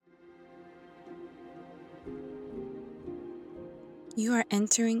You are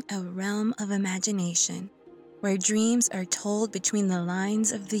entering a realm of imagination where dreams are told between the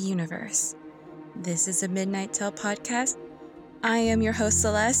lines of the universe. This is a Midnight Tale podcast. I am your host,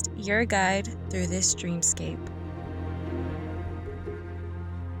 Celeste, your guide through this dreamscape.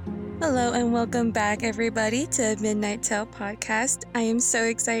 Hello and welcome back, everybody, to Midnight Tale podcast. I am so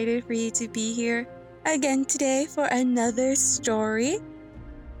excited for you to be here again today for another story.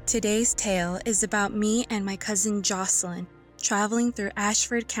 Today's tale is about me and my cousin Jocelyn traveling through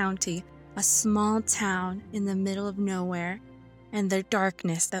Ashford County, a small town in the middle of nowhere, and the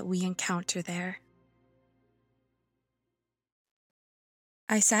darkness that we encounter there.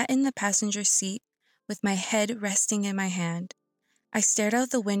 I sat in the passenger seat with my head resting in my hand. I stared out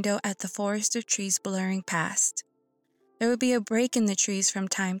the window at the forest of trees blurring past. There would be a break in the trees from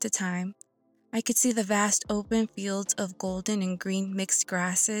time to time. I could see the vast open fields of golden and green mixed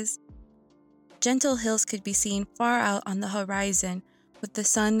grasses. Gentle hills could be seen far out on the horizon with the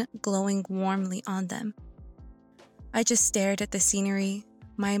sun glowing warmly on them. I just stared at the scenery,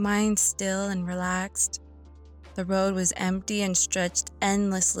 my mind still and relaxed. The road was empty and stretched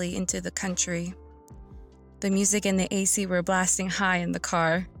endlessly into the country. The music and the AC were blasting high in the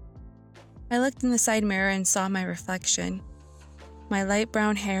car. I looked in the side mirror and saw my reflection. My light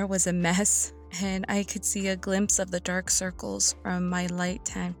brown hair was a mess, and I could see a glimpse of the dark circles from my light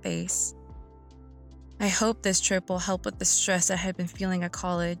tan face. I hope this trip will help with the stress I had been feeling at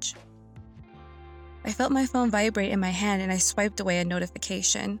college. I felt my phone vibrate in my hand and I swiped away a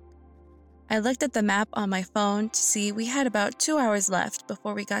notification. I looked at the map on my phone to see we had about 2 hours left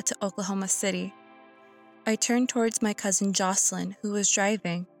before we got to Oklahoma City. I turned towards my cousin Jocelyn, who was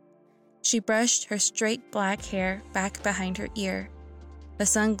driving. She brushed her straight black hair back behind her ear. The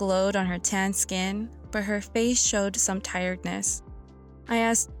sun glowed on her tan skin, but her face showed some tiredness. I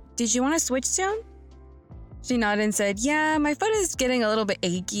asked, "Did you want to switch soon?" She nodded and said, "Yeah, my foot is getting a little bit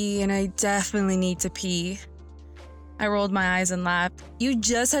achy and I definitely need to pee." I rolled my eyes and laughed. "You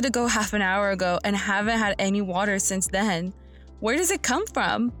just had to go half an hour ago and haven't had any water since then. Where does it come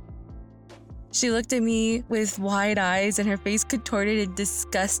from?" She looked at me with wide eyes and her face contorted in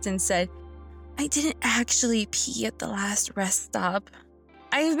disgust and said, "I didn't actually pee at the last rest stop.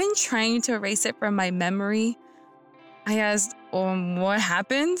 I've been trying to erase it from my memory." I asked, "What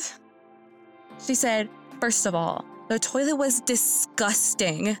happened?" She said, "First of all, the toilet was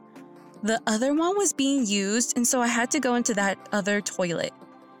disgusting. The other one was being used, and so I had to go into that other toilet.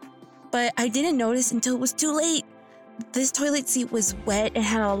 But I didn't notice until it was too late. This toilet seat was wet and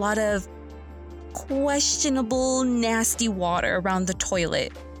had a lot of questionable, nasty water around the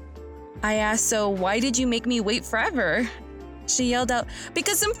toilet." I asked, "So why did you make me wait forever?" She yelled out,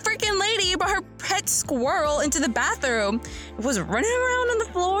 "Because some freaking lady brought her pet squirrel into the bathroom. It was running around on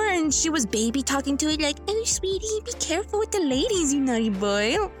the floor and she was baby talking to it like, 'Oh, sweetie, be careful with the ladies, you naughty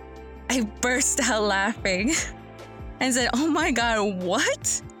boy.'" I burst out laughing and said, "Oh my God,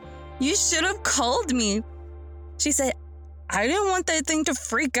 what? You should have called me." She said, "I didn't want that thing to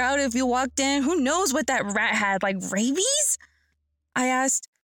freak out if you walked in. Who knows what that rat had, like rabies?" I asked,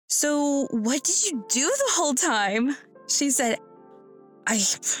 "So what did you do the whole time?" She said,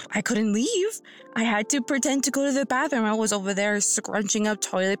 I couldn't leave. I had to pretend to go to the bathroom. I was over there scrunching up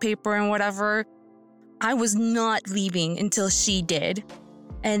toilet paper and whatever. I was not leaving until she did.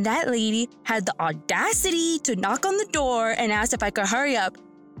 And that lady had the audacity to knock on the door and ask if I could hurry up.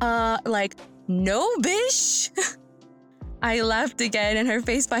 No, bish. I laughed again and her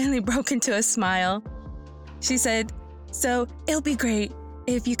face finally broke into a smile. She said, "So it'll be great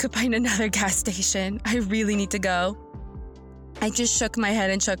if you could find another gas station. I really need to go." I just shook my head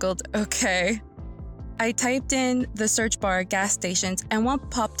and chuckled, "Okay." I typed in the search bar gas stations and one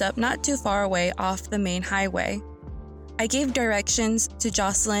popped up not too far away off the main highway. I gave directions to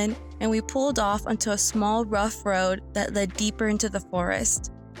Jocelyn and we pulled off onto a small rough road that led deeper into the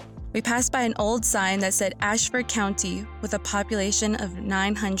forest. We passed by an old sign that said Ashford County with a population of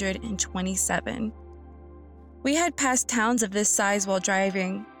 927. We had passed towns of this size while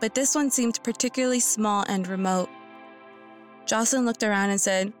driving, but this one seemed particularly small and remote. Jocelyn looked around and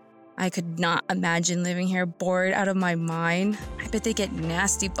said, "I could not imagine living here bored out of my mind. I bet they get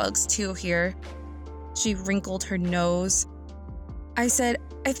nasty bugs too here." She wrinkled her nose. I said,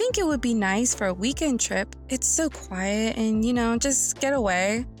 "I think it would be nice for a weekend trip. It's so quiet and, just get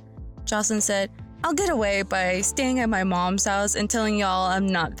away." Jocelyn said, "I'll get away by staying at my mom's house and telling y'all I'm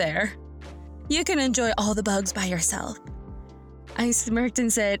not there. You can enjoy all the bugs by yourself." I smirked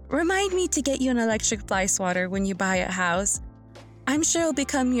and said, "Remind me to get you an electric fly swatter when you buy a house. I'm sure it'll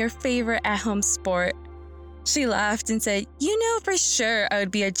become your favorite at-home sport." She laughed and said, "You know for sure I would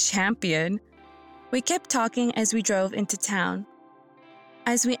be a champion." We kept talking as we drove into town.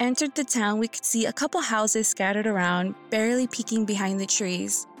 As we entered the town, we could see a couple houses scattered around, barely peeking behind the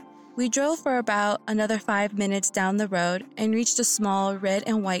trees. We drove for about another 5 minutes down the road and reached a small red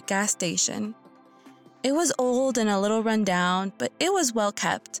and white gas station. It was old and a little run down, but it was well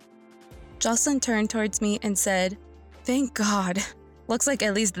kept. Jocelyn turned towards me and said, "Thank God. Looks like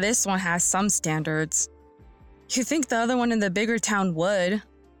at least this one has some standards." "You think the other one in the bigger town would?"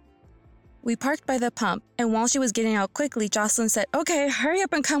 We parked by the pump, and while she was getting out quickly, Jocelyn said, "Okay, hurry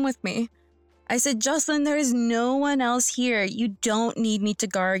up and come with me." I said, "Jocelyn, there is no one else here. You don't need me to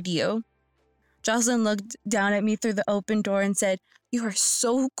guard you." Jocelyn looked down at me through the open door and said, "You are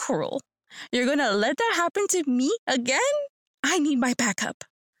so cruel. You're gonna let that happen to me again? I need my backup."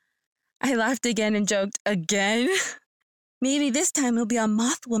 I laughed again and joked, "Again? Maybe this time it'll be a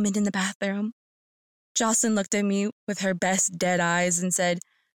moth woman in the bathroom." Jocelyn looked at me with her best dead eyes and said,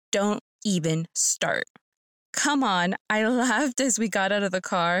 "Don't even start." "Come on," I laughed as we got out of the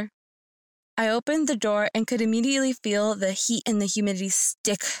car. I opened the door and could immediately feel the heat and the humidity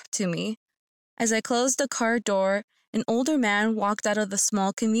stick to me. As I closed the car door, an older man walked out of the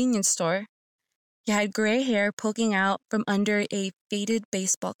small convenience store. He had gray hair poking out from under a faded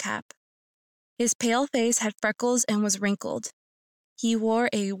baseball cap. His pale face had freckles and was wrinkled. He wore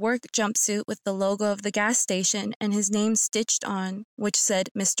a work jumpsuit with the logo of the gas station and his name stitched on, which said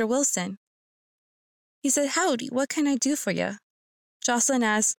Mr. Wilson. He said, "Howdy, what can I do for you?" Jocelyn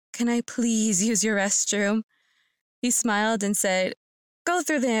asked, "Can I please use your restroom?" He smiled and said, "Go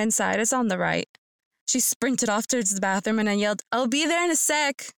through the inside, it's on the right." She sprinted off towards the bathroom and I yelled, "I'll be there in a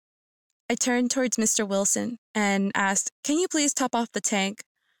sec." I turned towards Mr. Wilson and asked, "Can you please top off the tank?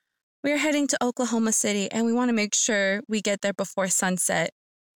 We are heading to Oklahoma City and we want to make sure we get there before sunset."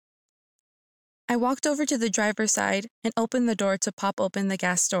 I walked over to the driver's side and opened the door to pop open the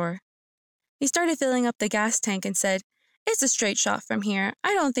gas door. He started filling up the gas tank and said, "It's a straight shot from here.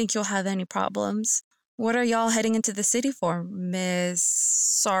 I don't think you'll have any problems. What are y'all heading into the city for, Miss...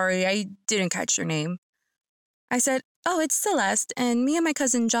 Sorry, I didn't catch your name." I said, "Oh, it's Celeste, and me and my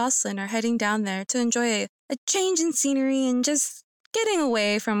cousin Jocelyn are heading down there to enjoy a change in scenery and just getting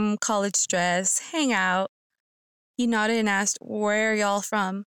away from college stress, hang out." He nodded and asked, "Where are y'all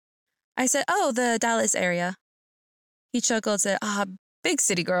from?" I said, "Oh, the Dallas area." He chuckled and said, "Big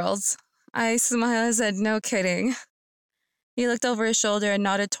city girls." I smiled and said, "No kidding." He looked over his shoulder and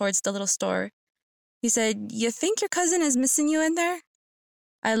nodded towards the little store. He said, "You think your cousin is missing you in there?"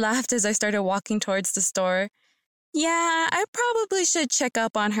 I laughed as I started walking towards the store. "Yeah, I probably should check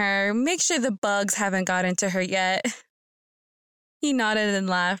up on her, make sure the bugs haven't gotten to her yet." He nodded and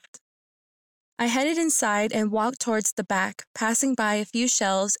laughed. I headed inside and walked towards the back, passing by a few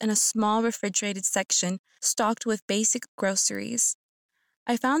shelves and a small refrigerated section stocked with basic groceries.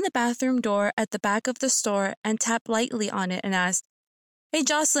 I found the bathroom door at the back of the store and tapped lightly on it and asked, "Hey,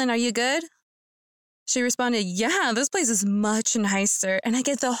 Jocelyn, are you good?" She responded, "Yeah, this place is much nicer, and I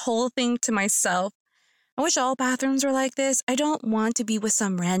get the whole thing to myself. I wish all bathrooms were like this. I don't want to be with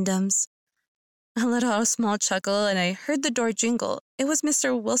some randoms." I let out a small chuckle, and I heard the door jingle. It was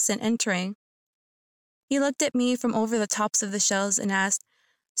Mr. Wilson entering. He looked at me from over the tops of the shelves and asked,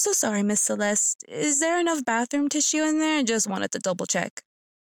 "So sorry, Miss Celeste. Is there enough bathroom tissue in there? I just wanted to double check."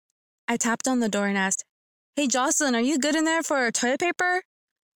 I tapped on the door and asked, "Hey, Jocelyn, are you good in there for toilet paper?"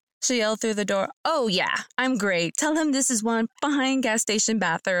 She yelled through the door, "Oh, yeah, I'm great. Tell him this is one fine gas station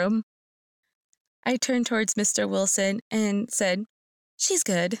bathroom." I turned towards Mr. Wilson and said, "She's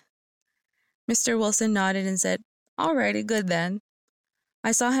good." Mr. Wilson nodded and said, "Alrighty, good then."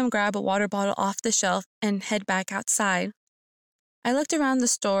 I saw him grab a water bottle off the shelf and head back outside. I looked around the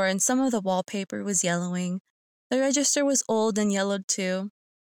store and some of the wallpaper was yellowing. The register was old and yellowed too.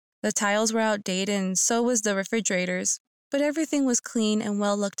 The tiles were outdated and so was the refrigerators, but everything was clean and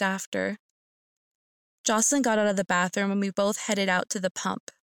well looked after. Jocelyn got out of the bathroom and we both headed out to the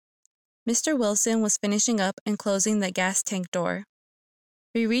pump. Mr. Wilson was finishing up and closing the gas tank door.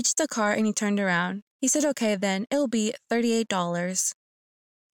 We reached the car and he turned around. He said, "Okay then, it'll be $38.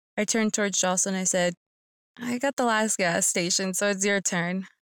 I turned towards Jocelyn and I said, "I got the last gas station, so it's your turn."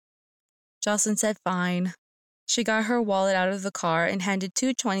 Jocelyn said, "Fine." She got her wallet out of the car and handed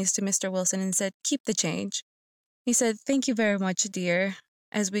 2 20s to Mr. Wilson and said, "Keep the change." He said, "Thank you very much, dear,"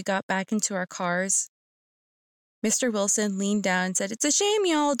 as we got back into our cars. Mr. Wilson leaned down and said, "It's a shame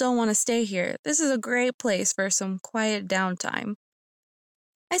you all don't want to stay here. This is a great place for some quiet downtime."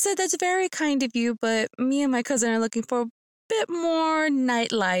 I said, "That's very kind of you, but me and my cousin are looking for a bit more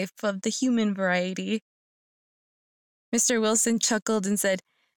nightlife of the human variety." Mr. Wilson chuckled and said,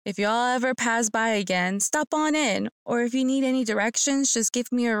 "If y'all ever pass by again, stop on in, or if you need any directions, just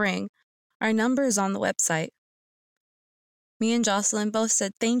give me a ring. Our number is on the website." Me and Jocelyn both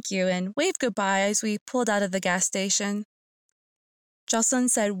said thank you and waved goodbye as we pulled out of the gas station. Jocelyn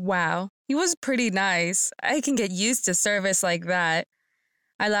said, "Wow, he was pretty nice. I can get used to service like that."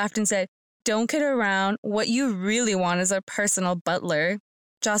 I laughed and said, "Don't kid around. What you really want is a personal butler."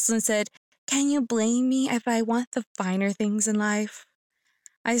 Jocelyn said, "Can you blame me if I want the finer things in life?"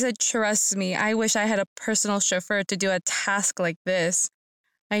 I said, "Trust me, I wish I had a personal chauffeur to do a task like this."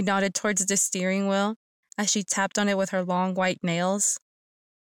 I nodded towards the steering wheel as she tapped on it with her long white nails.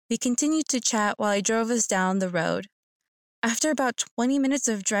 We continued to chat while I drove us down the road. After about 20 minutes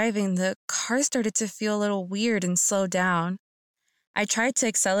of driving, the car started to feel a little weird and slow down. I tried to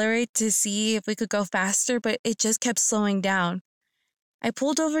accelerate to see if we could go faster, but it just kept slowing down. I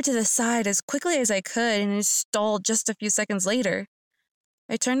pulled over to the side as quickly as I could, and it stalled just a few seconds later.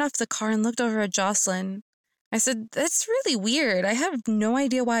 I turned off the car and looked over at Jocelyn. I said, "That's really weird. I have no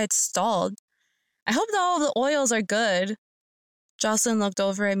idea why it stalled. I hope that all the oils are good." Jocelyn looked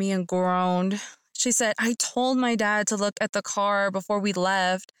over at me and groaned. She said, "I told my dad to look at the car before we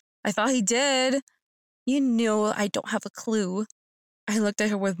left. I thought he did." "You knew I don't have a clue." I looked at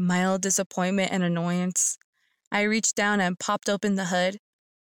her with mild disappointment and annoyance. I reached down and popped open the hood.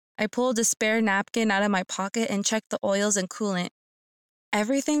 I pulled a spare napkin out of my pocket and checked the oils and coolant.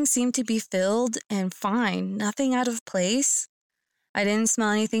 Everything seemed to be filled and fine, nothing out of place. I didn't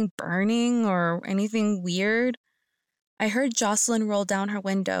smell anything burning or anything weird. I heard Jocelyn roll down her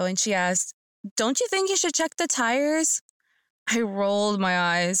window and she asked, "Don't you think you should check the tires?" I rolled my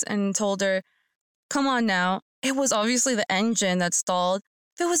eyes and told her, "Come on now. It was obviously the engine that stalled.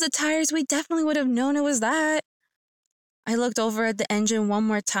 If it was the tires, we definitely would have known it was that." I looked over at the engine one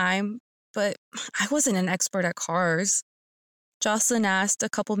more time, but I wasn't an expert at cars. Jocelyn asked a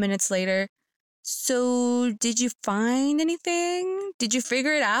couple minutes later, "So, did you find anything? Did you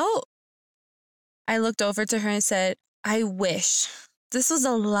figure it out?" I looked over to her and said, "I wish. This was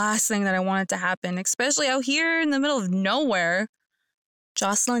the last thing that I wanted to happen, especially out here in the middle of nowhere."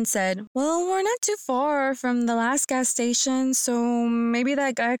 Jocelyn said, "Well, we're not too far from the last gas station, so maybe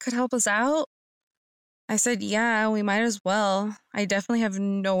that guy could help us out." I said, "Yeah, we might as well. I definitely have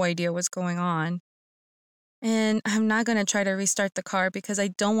no idea what's going on. And I'm not going to try to restart the car because I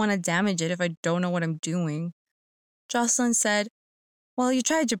don't want to damage it if I don't know what I'm doing." Jocelyn said, "Well, you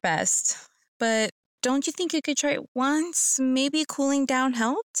tried your best, but don't you think you could try it once? Maybe cooling down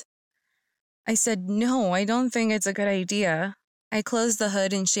helped?" I said, "No, I don't think it's a good idea." I closed the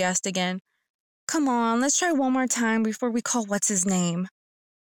hood and she asked again, "Come on, let's try one more time before we call what's his name."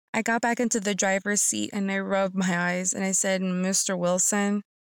 I got back into the driver's seat and I rubbed my eyes and I said, "Mr. Wilson?"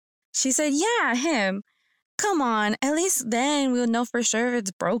 She said, "Yeah, him. Come on, at least then we'll know for sure if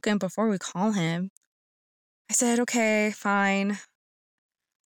it's broken before we call him." I said, "Okay, fine."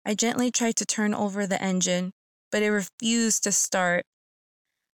 I gently tried to turn over the engine, but it refused to start.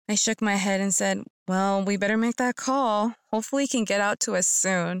 I shook my head and said, "Well, we better make that call. Hopefully he can get out to us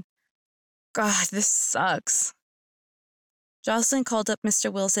soon. God, this sucks." Jocelyn called up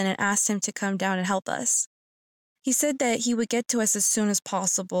Mr. Wilson and asked him to come down and help us. He said that he would get to us as soon as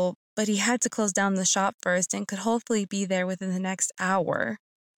possible, but he had to close down the shop first and could hopefully be there within the next hour.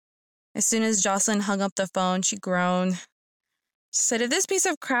 As soon as Jocelyn hung up the phone, she groaned. She said if this piece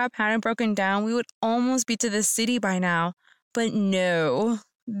of crap hadn't broken down, we would almost be to the city by now. But no,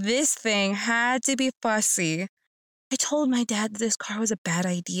 this thing had to be fussy. I told my dad that this car was a bad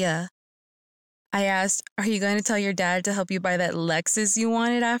idea. I asked, "Are you going to tell your dad to help you buy that Lexus you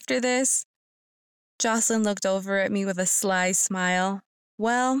wanted after this?" Jocelyn looked over at me with a sly smile.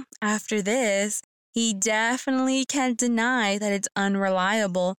 "Well, after this, he definitely can't deny that it's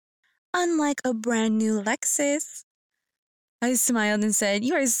unreliable, unlike a brand new Lexus." I smiled and said,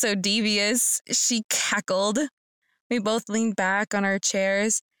 "You are so devious." She cackled. We both leaned back on our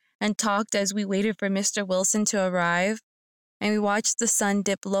chairs and talked as we waited for Mr. Wilson to arrive, and we watched the sun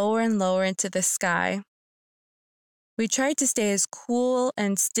dip lower and lower into the sky. We tried to stay as cool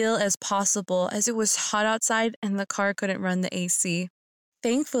and still as possible as it was hot outside and the car couldn't run the AC.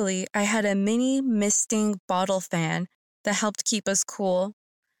 Thankfully, I had a mini misting bottle fan that helped keep us cool.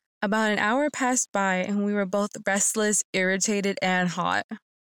 About an hour passed by and we were both restless, irritated, and hot.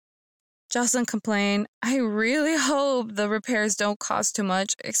 Jocelyn complained, "I really hope the repairs don't cost too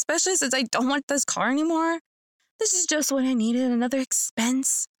much, especially since I don't want this car anymore. This is just what I needed, another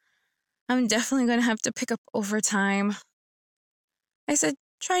expense. I'm definitely going to have to pick up overtime." I said,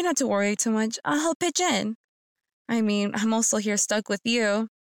 "Try not to worry too much. I'll help pitch in. I mean, I'm also here stuck with you."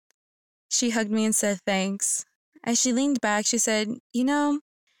 She hugged me and said thanks. As she leaned back, she said,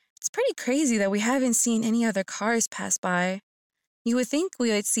 It's pretty crazy that we haven't seen any other cars pass by. You would think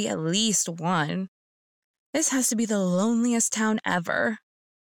we would see at least one." This has to be the loneliest town ever.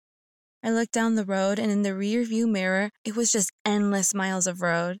 I looked down the road, and in the rearview mirror, it was just endless miles of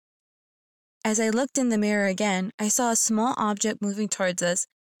road. As I looked in the mirror again, I saw a small object moving towards us,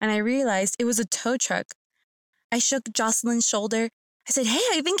 and I realized it was a tow truck. I shook Jocelyn's shoulder. I said, "Hey,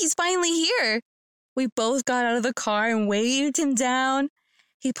 I think he's finally here." We both got out of the car and waved him down.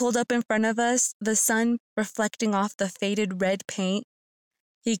 He pulled up in front of us, the sun reflecting off the faded red paint.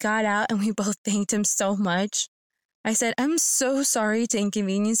 He got out, and we both thanked him so much. I said, "I'm so sorry to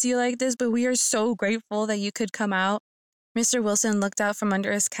inconvenience you like this, but we are so grateful that you could come out." Mr. Wilson looked out from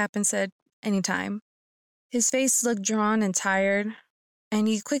under his cap and said, "Anytime." His face looked drawn and tired, and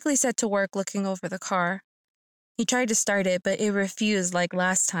he quickly set to work looking over the car. He tried to start it, but it refused like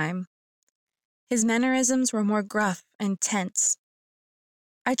last time. His mannerisms were more gruff and tense.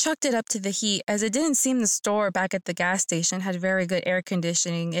 I chalked it up to the heat, as it didn't seem the store back at the gas station had very good air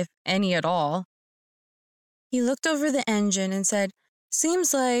conditioning, if any at all. He looked over the engine and said,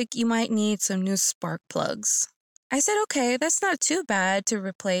 "Seems like you might need some new spark plugs." I said, "Okay, that's not too bad to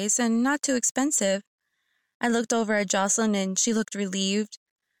replace and not too expensive." I looked over at Jocelyn and she looked relieved.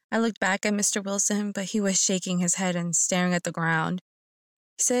 I looked back at Mr. Wilson, but he was shaking his head and staring at the ground.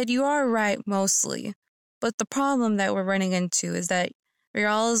 He said, "You are right, mostly. But the problem that we're running into is that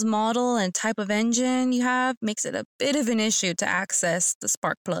y'all's model and type of engine you have makes it a bit of an issue to access the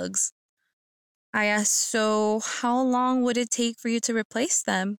spark plugs." I asked, "So how long would it take for you to replace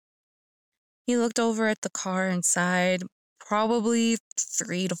them?" He looked over at the car and sighed, "Probably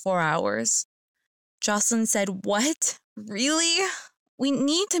 3 to 4 hours." Jocelyn said, "What? Really? We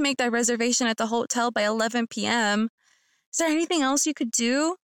need to make that reservation at the hotel by 11 p.m. Is there anything else you could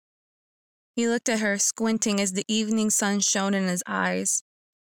do?" He looked at her, squinting as the evening sun shone in his eyes.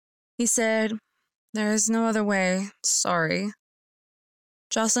 He said, "There is no other way. Sorry."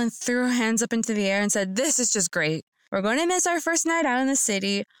 Jocelyn threw her hands up into the air and said, "This is just great. We're going to miss our first night out in the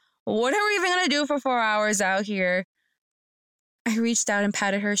city. What are we even going to do for 4 hours out here?" I reached out and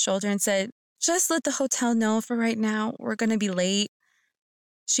patted her shoulder and said, "Just let the hotel know for right now. We're going to be late."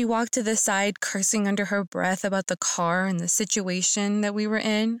 She walked to the side, cursing under her breath about the car and the situation that we were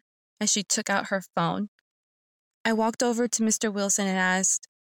in, as she took out her phone. I walked over to Mr. Wilson and asked,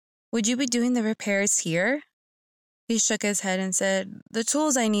 "Would you be doing the repairs here?" He shook his head and said, "The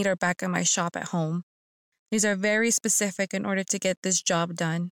tools I need are back in my shop at home. These are very specific in order to get this job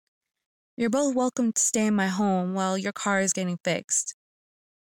done. You're both welcome to stay in my home while your car is getting fixed."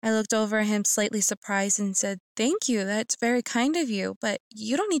 I looked over at him slightly surprised and said, "Thank you, that's very kind of you, but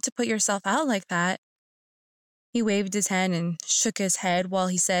you don't need to put yourself out like that." He waved his hand and shook his head while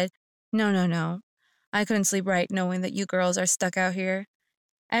he said, "No, no, no. I couldn't sleep right knowing that you girls are stuck out here.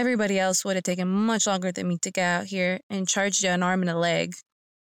 Everybody else would have taken much longer than me to get out here and charged you an arm and a leg."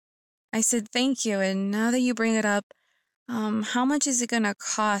 I said, "Thank you, and now that you bring it up, how much is it gonna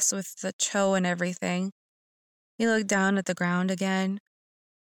cost with the tow and everything?" He looked down at the ground again.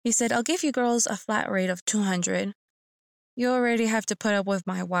 He said, "I'll give you girls a flat rate of 200. You already have to put up with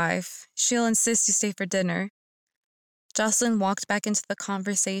my wife. She'll insist you stay for dinner." Jocelyn walked back into the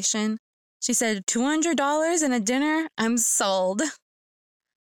conversation. She said, $200 and a dinner? I'm sold."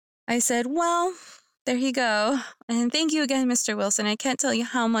 I said, "Well, there you go. And thank you again, Mr. Wilson. I can't tell you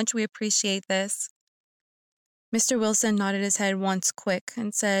how much we appreciate this." Mr. Wilson nodded his head once quick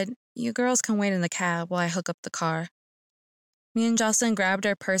and said, "You girls can wait in the cab while I hook up the car." Me and Jocelyn grabbed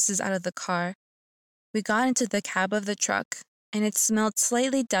our purses out of the car. We got into the cab of the truck, and it smelled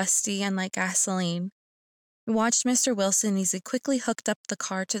slightly dusty and like gasoline. We watched Mr. Wilson as he quickly hooked up the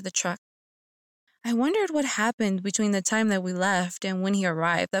car to the truck. I wondered what happened between the time that we left and when he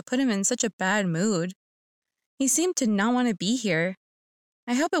arrived that put him in such a bad mood. He seemed to not want to be here.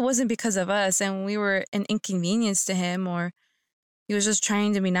 I hope it wasn't because of us and we were an inconvenience to him, or he was just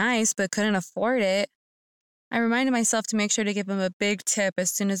trying to be nice but couldn't afford it. I reminded myself to make sure to give him a big tip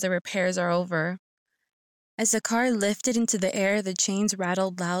as soon as the repairs are over. As the car lifted into the air, the chains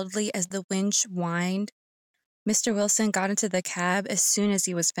rattled loudly as the winch whined. Mr. Wilson got into the cab as soon as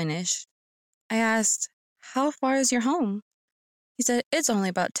he was finished. I asked, "How far is your home?" He said, "It's only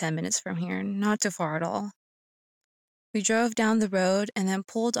about 10 minutes from here, not too far at all." We drove down the road and then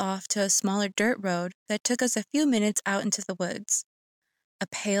pulled off to a smaller dirt road that took us a few minutes out into the woods. A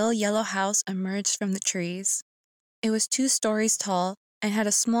pale yellow house emerged from the trees. It was 2 stories tall and had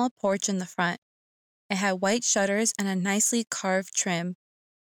a small porch in the front. It had white shutters and a nicely carved trim.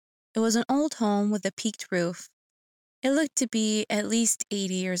 It was an old home with a peaked roof. It looked to be at least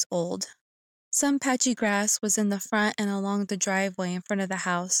 80 years old. Some patchy grass was in the front and along the driveway in front of the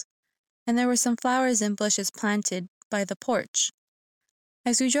house, and there were some flowers and bushes planted by the porch.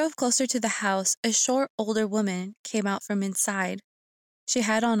 As we drove closer to the house, a short, older woman came out from inside. She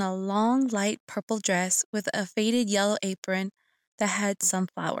had on a long, light purple dress with a faded yellow apron that had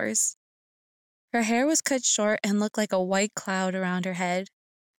sunflowers. Her hair was cut short and looked like a white cloud around her head.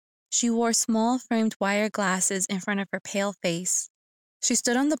 She wore small framed wire glasses in front of her pale face. She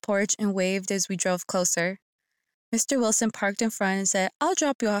stood on the porch and waved as we drove closer. Mr. Wilson parked in front and said, "I'll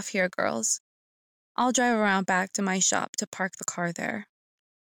drop you off here, girls. I'll drive around back to my shop to park the car there."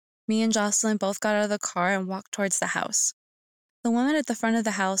 Me and Jocelyn both got out of the car and walked towards the house. The woman at the front of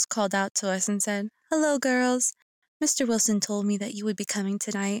the house called out to us and said, "Hello, girls. Mr. Wilson told me that you would be coming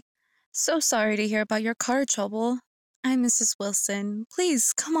tonight. So sorry to hear about your car trouble. I'm Mrs. Wilson.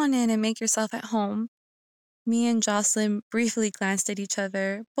 Please come on in and make yourself at home." Me and Jocelyn briefly glanced at each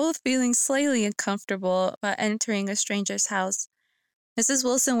other, both feeling slightly uncomfortable about entering a stranger's house. Mrs.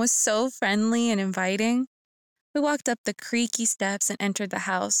 Wilson was so friendly and inviting. We walked up the creaky steps and entered the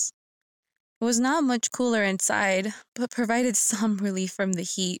house. It was not much cooler inside, but provided some relief from the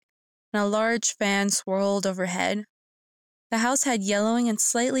heat, and a large fan swirled overhead. The house had yellowing and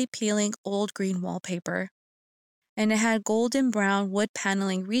slightly peeling old green wallpaper, and it had golden brown wood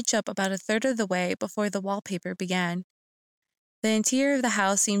paneling reach up about a third of the way before the wallpaper began. The interior of the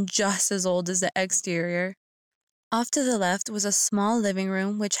house seemed just as old as the exterior. Off to the left was a small living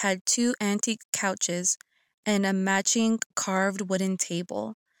room which had 2 antique couches and a matching carved wooden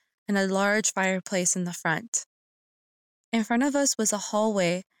table, and a large fireplace in the front. In front of us was a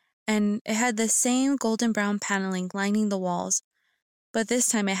hallway, and it had the same golden brown paneling lining the walls, but this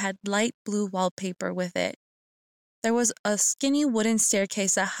time it had light blue wallpaper with it. There was a skinny wooden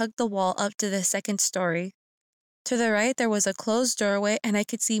staircase that hugged the wall up to the second story. To the right, there was a closed doorway, and I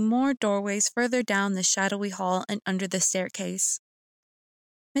could see more doorways further down the shadowy hall and under the staircase.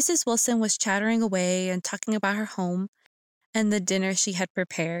 Mrs. Wilson was chattering away and talking about her home and the dinner she had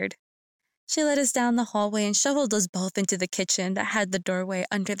prepared. She led us down the hallway and shoveled us both into the kitchen that had the doorway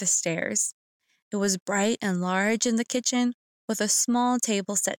under the stairs. It was bright and large in the kitchen, with a small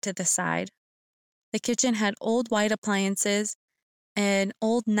table set to the side. The kitchen had old white appliances and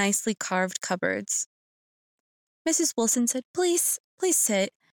old nicely carved cupboards. Mrs. Wilson said, please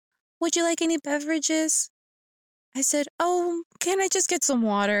sit. Would you like any beverages?" I said, "Oh, can I just get some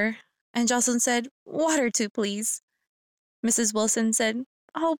water?" And Jocelyn said, "Water too, please." Mrs. Wilson said,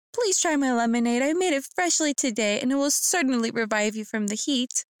 "Oh, please try my lemonade. I made it freshly today, and it will certainly revive you from the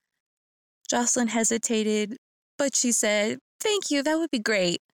heat." Jocelyn hesitated, but she said, "Thank you, that would be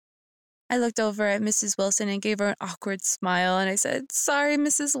great." I looked over at Mrs. Wilson and gave her an awkward smile, and I said, "Sorry,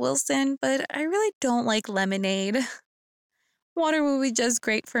 Mrs. Wilson, but I really don't like lemonade. Water would be just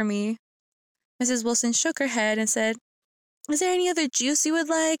great for me." Mrs. Wilson shook her head and said, "Is there any other juice you would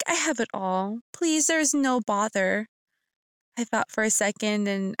like? I have it all. Please, there is no bother." I thought for a second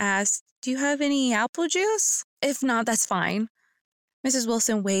and asked, "Do you have any apple juice? If not, that's fine." Mrs.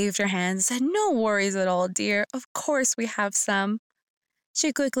 Wilson waved her hand and said, "No worries at all, dear. Of course we have some."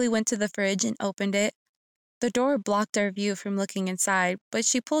 She quickly went to the fridge and opened it. The door blocked our view from looking inside, but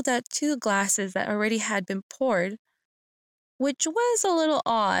she pulled out 2 glasses that already had been poured, which was a little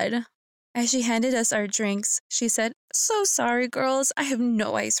odd. As she handed us our drinks, she said, "So sorry, girls, I have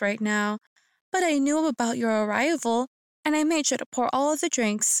no ice right now, but I knew about your arrival, and I made sure to pour all of the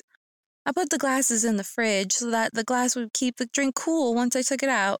drinks. I put the glasses in the fridge so that the glass would keep the drink cool once I took it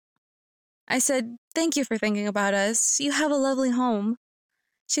out." I said, "Thank you for thinking about us. You have a lovely home."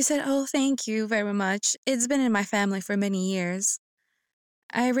 She said, "Oh, thank you very much. It's been in my family for many years.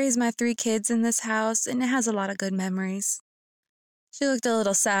 I raised my 3 kids in this house, and it has a lot of good memories." She looked a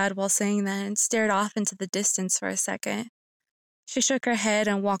little sad while saying that and stared off into the distance for a second. She shook her head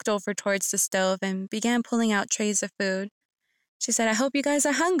and walked over towards the stove and began pulling out trays of food. She said, "I hope you guys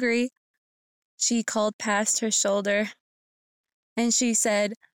are hungry." She called past her shoulder, and she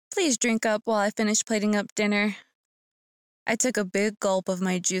said, "Please drink up while I finish plating up dinner." I took a big gulp of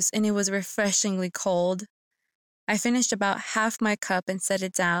my juice, and it was refreshingly cold. I finished about half my cup and set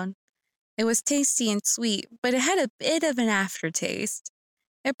it down. It was tasty and sweet, but it had a bit of an aftertaste.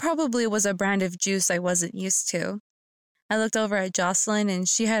 It probably was a brand of juice I wasn't used to. I looked over at Jocelyn, and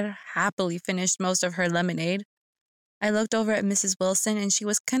she had happily finished most of her lemonade. I looked over at Mrs. Wilson, and she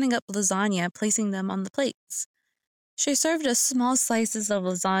was cutting up lasagna, placing them on the plates. She served us small slices of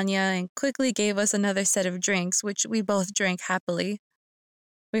lasagna and quickly gave us another set of drinks, which we both drank happily.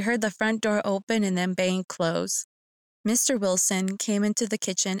 We heard the front door open and then bang close. Mr. Wilson came into the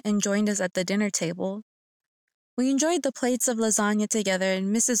kitchen and joined us at the dinner table. We enjoyed the plates of lasagna together,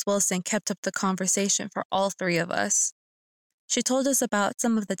 and Mrs. Wilson kept up the conversation for all 3 of us. She told us about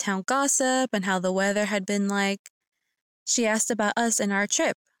some of the town gossip and how the weather had been like. She asked about us and our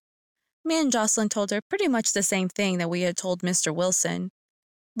trip. Me and Jocelyn told her pretty much the same thing that we had told Mr. Wilson.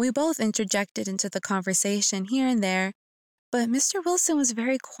 We both interjected into the conversation here and there, but Mr. Wilson was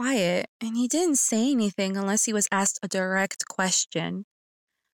very quiet, and he didn't say anything unless he was asked a direct question.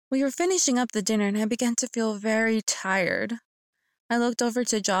 We were finishing up the dinner, and I began to feel very tired. I looked over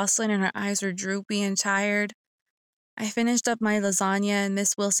to Jocelyn, and her eyes were droopy and tired. I finished up my lasagna, and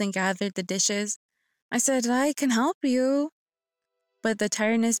Miss Wilson gathered the dishes. I said, I can help you. But the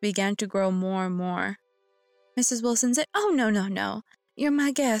tiredness began to grow more and more. Mrs. Wilson said, oh, no. You're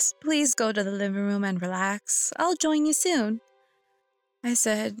my guest. Please go to the living room and relax. I'll join you soon. I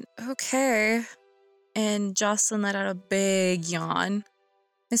said, okay. And Jocelyn let out a big yawn.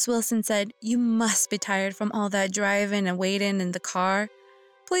 Miss Wilson said, you must be tired from all that driving and waiting in the car.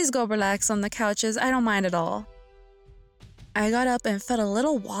 Please go relax on the couches. I don't mind at all. I got up and felt a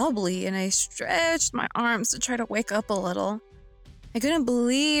little wobbly, and I stretched my arms to try to wake up a little. I couldn't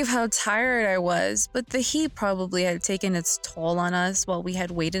believe how tired I was, but the heat probably had taken its toll on us while we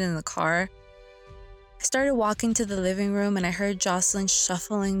had waited in the car. I started walking to the living room, and I heard Jocelyn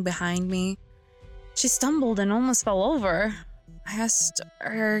shuffling behind me. She stumbled and almost fell over. I asked,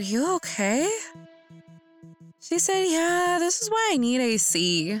 are you okay? She said, yeah, this is why I need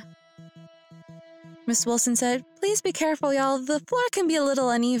AC. Miss Wilson said, please be careful, y'all. The floor can be a little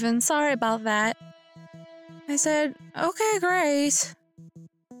uneven. Sorry about that. I said, okay, great.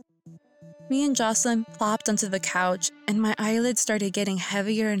 Me and Jocelyn plopped onto the couch, and my eyelids started getting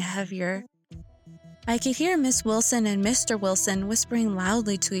heavier and heavier. I could hear Miss Wilson and Mr. Wilson whispering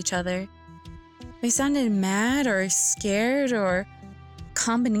loudly to each other. They sounded mad or scared or a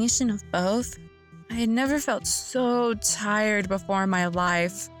combination of both. I had never felt so tired before in my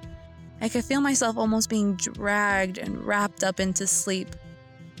life. I could feel myself almost being dragged and wrapped up into sleep.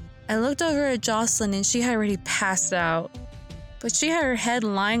 I looked over at Jocelyn, and she had already passed out. But she had her head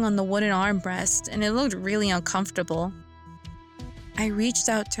lying on the wooden armrest, and it looked really uncomfortable. I reached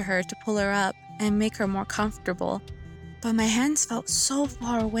out to her to pull her up and make her more comfortable, but my hands felt so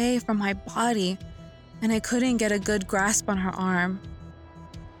far away from my body, and I couldn't get a good grasp on her arm.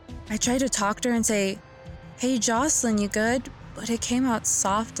 I tried to talk to her and say, hey Jocelyn, you good? But it came out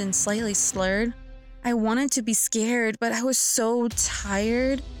soft and slightly slurred. I wanted to be scared, but I was so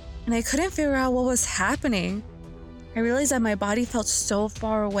tired, and I couldn't figure out what was happening. I realized that my body felt so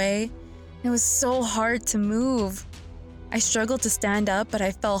far away, and it was so hard to move. I struggled to stand up, but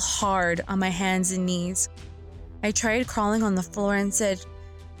I fell hard on my hands and knees. I tried crawling on the floor and said,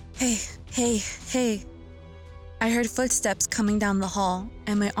 hey. I heard footsteps coming down the hall,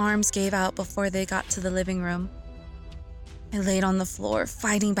 and my arms gave out before they got to the living room. I laid on the floor,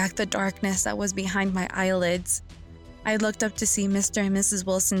 fighting back the darkness that was behind my eyelids. I looked up to see Mr. and Mrs.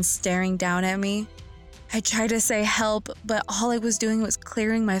 Wilson staring down at me. I tried to say help, but all I was doing was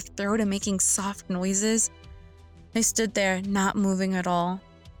clearing my throat and making soft noises. I stood there, not moving at all.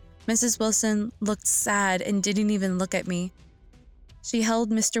 Mrs. Wilson looked sad and didn't even look at me. She held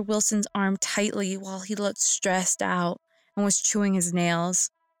Mr. Wilson's arm tightly while he looked stressed out and was chewing his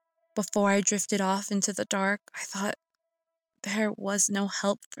nails. Before I drifted off into the dark, I thought there was no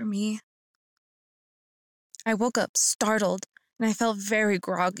help for me. I woke up startled, and I felt very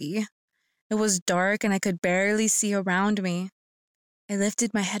groggy. It was dark, and I could barely see around me. I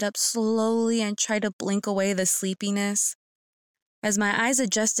lifted my head up slowly and tried to blink away the sleepiness. As my eyes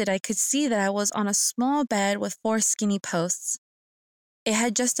adjusted, I could see that I was on a small bed with 4 skinny posts. It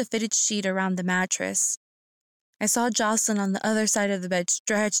had just a fitted sheet around the mattress. I saw Jocelyn on the other side of the bed,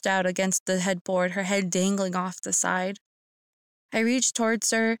 stretched out against the headboard, her head dangling off the side. I reached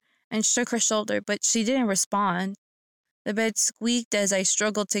towards her and shook her shoulder, but she didn't respond. The bed squeaked as I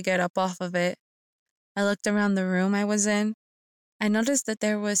struggled to get up off of it. I looked around the room I was in. I noticed that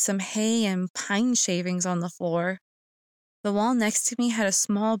there was some hay and pine shavings on the floor. The wall next to me had a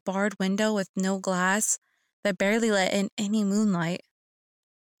small barred window with no glass that barely let in any moonlight.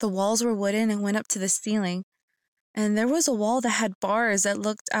 The walls were wooden and went up to the ceiling, and there was a wall that had bars that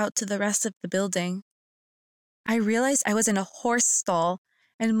looked out to the rest of the building. I realized I was in a horse stall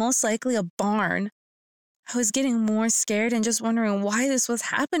and most likely a barn. I was getting more scared and just wondering why this was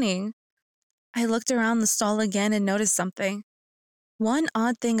happening. I looked around the stall again and noticed something. One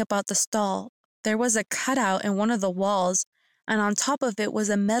odd thing about the stall, there was a cutout in one of the walls, and on top of it was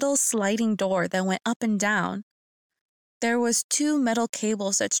a metal sliding door that went up and down. There was 2 metal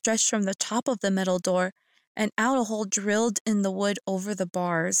cables that stretched from the top of the metal door and out a hole drilled in the wood over the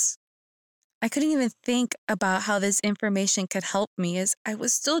bars. I couldn't even think about how this information could help me as I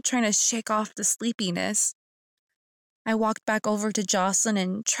was still trying to shake off the sleepiness. I walked back over to Jocelyn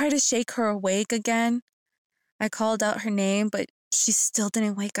and tried to shake her awake again. I called out her name, but she still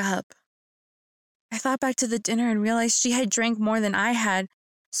didn't wake up. I thought back to the dinner and realized she had drank more than I had,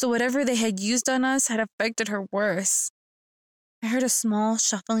 so whatever they had used on us had affected her worse. I heard a small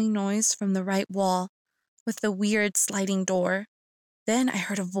shuffling noise from the right wall, with the weird sliding door. Then I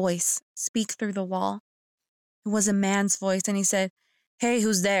heard a voice speak through the wall. It was a man's voice, and he said, "Hey,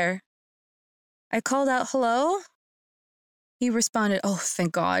 who's there?" I called out, "Hello?" He responded, "Oh,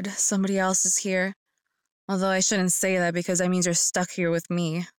 thank God, somebody else is here. Although I shouldn't say that because that means you're stuck here with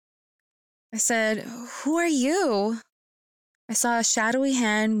me." I said, "Who are you?" I saw a shadowy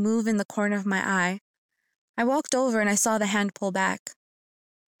hand move in the corner of my eye. I walked over and I saw the hand pull back.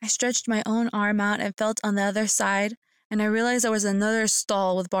 I stretched my own arm out and felt on the other side, and I realized there was another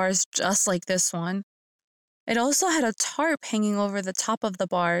stall with bars just like this one. It also had a tarp hanging over the top of the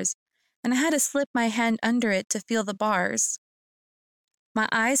bars, and I had to slip my hand under it to feel the bars. My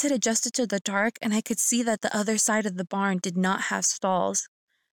eyes had adjusted to the dark, and I could see that the other side of the barn did not have stalls.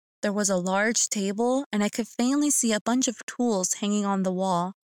 There was a large table, and I could faintly see a bunch of tools hanging on the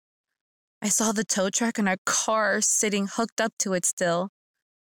wall. I saw the tow truck and a car sitting hooked up to it still.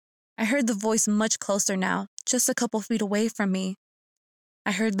 I heard the voice much closer now, just a couple feet away from me.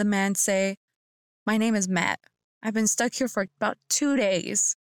 I heard the man say, "My name is Matt. I've been stuck here for about 2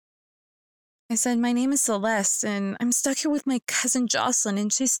 days." I said, "My name is Celeste, and I'm stuck here with my cousin Jocelyn,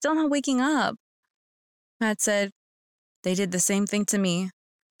 and she's still not waking up." Matt said, "They did the same thing to me.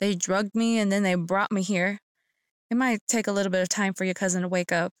 They drugged me, and then they brought me here. It might take a little bit of time for your cousin to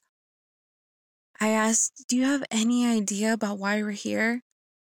wake up." I asked, "Do you have any idea about why we're here?"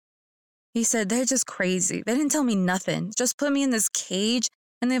 He said, "They're just crazy. They didn't tell me nothing. Just put me in this cage,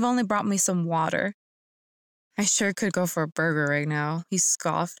 and they've only brought me some water." "I sure could go for a burger right now," he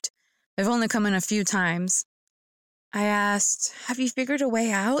scoffed. "They've only come in a few times." I asked, "Have you figured a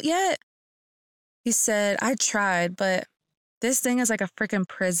way out yet?" He said, "I tried, but this thing is like a freaking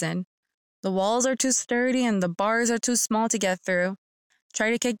prison. The walls are too sturdy and the bars are too small to get through. Try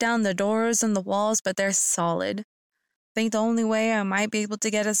to kick down the doors and the walls, but they're solid. Think the only way I might be able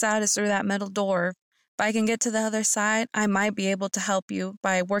to get us out is through that metal door. If I can get to the other side, I might be able to help you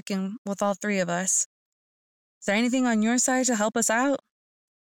by working with all three of us. Is there anything on your side to help us out?"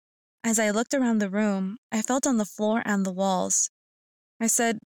 As I looked around the room, I felt on the floor and the walls. I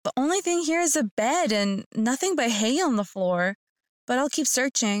said, "The only thing here is a bed and nothing but hay on the floor, but I'll keep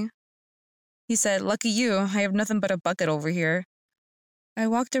searching." He said, "Lucky you, I have nothing but a bucket over here." I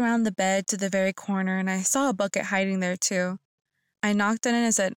walked around the bed to the very corner and I saw a bucket hiding there too. I knocked on it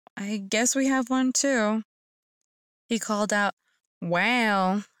and said, "I guess we have one too." He called out,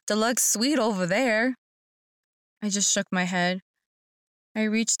 "Wow, deluxe suite over there." I just shook my head. I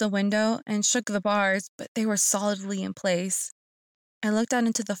reached the window and shook the bars, but they were solidly in place. I looked out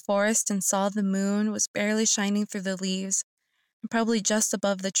into the forest and saw the moon was barely shining through the leaves and probably just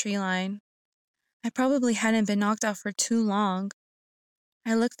above the tree line. I probably hadn't been knocked out for too long.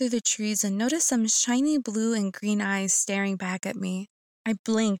 I looked through the trees and noticed some shiny blue and green eyes staring back at me. I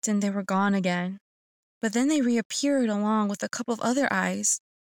blinked and they were gone again. But then they reappeared along with a couple of other eyes.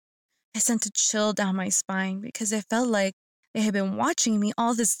 I sent a chill down my spine because it felt like they had been watching me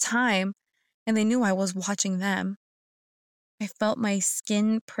all this time and they knew I was watching them. I felt my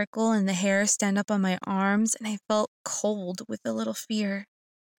skin prickle and the hair stand up on my arms, and I felt cold with a little fear.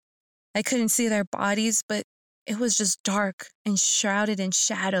 I couldn't see their bodies, but it was just dark and shrouded in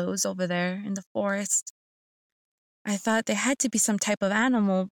shadows over there in the forest. I thought they had to be some type of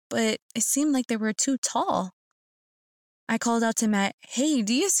animal, but it seemed like they were too tall. I called out to Matt, "Hey,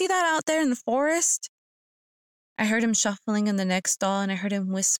 do you see that out there in the forest?" I heard him shuffling in the next stall, and I heard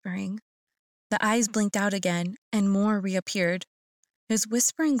him whispering. The eyes blinked out again, and more reappeared. His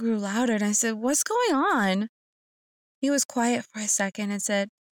whispering grew louder, and I said, "What's going on?" He was quiet for a second and said,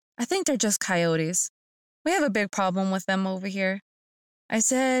 "I think they're just coyotes. We have a big problem with them over here." I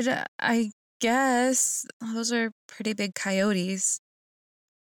said, "I guess those are pretty big coyotes."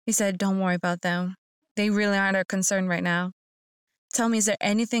 He said, "Don't worry about them. They really aren't our concern right now. Tell me, is there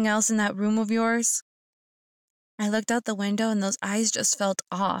anything else in that room of yours?" I looked out the window and those eyes just felt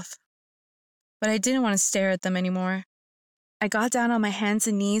off. But I didn't want to stare at them anymore. I got down on my hands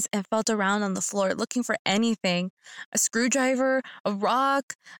and knees and felt around on the floor looking for anything. A screwdriver, a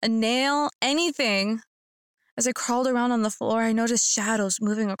rock, a nail, anything. As I crawled around on the floor, I noticed shadows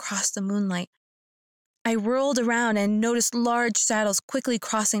moving across the moonlight. I whirled around and noticed large shadows quickly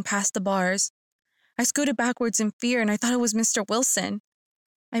crossing past the bars. I scooted backwards in fear and I thought it was Mr. Wilson.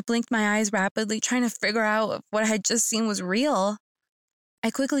 I blinked my eyes rapidly, trying to figure out if what I had just seen was real. I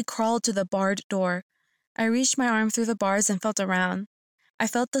quickly crawled to the barred door. I reached my arm through the bars and felt around. I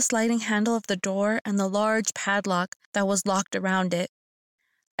felt the sliding handle of the door and the large padlock that was locked around it.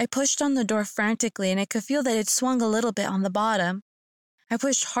 I pushed on the door frantically, and I could feel that it swung a little bit on the bottom. I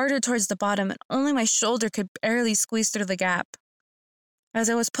pushed harder towards the bottom, and only my shoulder could barely squeeze through the gap. As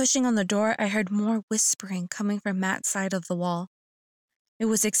I was pushing on the door, I heard more whispering coming from Matt's side of the wall. It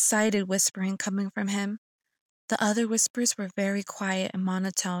was excited whispering coming from him. The other whispers were very quiet and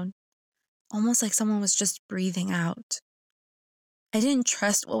monotone, almost like someone was just breathing out. I didn't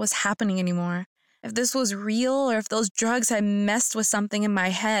trust what was happening anymore, if this was real or if those drugs had messed with something in my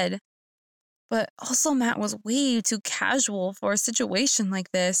head. But also Matt was way too casual for a situation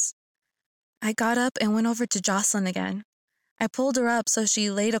like this. I got up and went over to Jocelyn again. I pulled her up so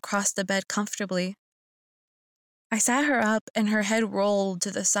she laid across the bed comfortably. I sat her up and her head rolled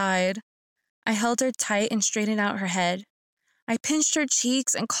to the side. I held her tight and straightened out her head. I pinched her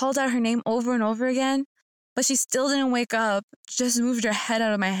cheeks and called out her name over and over again, but she still didn't wake up, just moved her head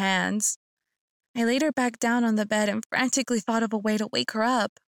out of my hands. I laid her back down on the bed and frantically thought of a way to wake her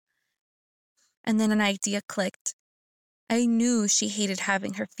up. And then an idea clicked. I knew she hated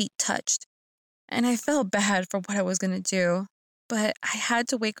having her feet touched, and I felt bad for what I was going to do, but I had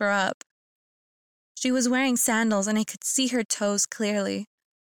to wake her up. She was wearing sandals, and I could see her toes clearly.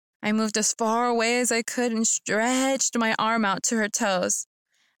 I moved as far away as I could and stretched my arm out to her toes.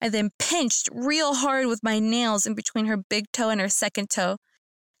 I then pinched real hard with my nails in between her big toe and her second toe.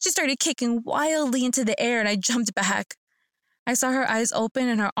 She started kicking wildly into the air, and I jumped back. I saw her eyes open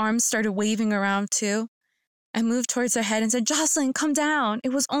and her arms started waving around too. I moved towards her head and said, "Jocelyn, come down. It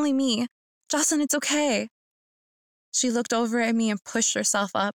was only me. Jocelyn, it's okay." She looked over at me and pushed herself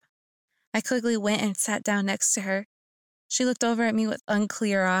up. I quickly went and sat down next to her. She looked over at me with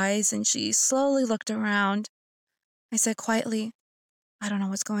unclear eyes, and she slowly looked around. I said quietly, "I don't know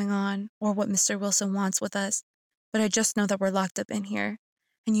what's going on or what Mr. Wilson wants with us, but I just know that we're locked up in here,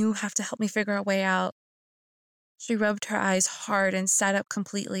 and you have to help me figure a way out." She rubbed her eyes hard and sat up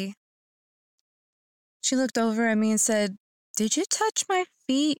completely. She looked over at me and said, "Did you touch my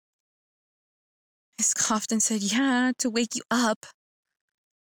feet?" I scoffed and said, "Yeah, to wake you up."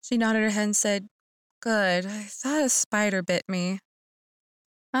 She nodded her head and said, "Good, I thought a spider bit me.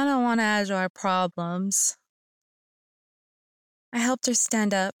 I don't want to add to our problems." I helped her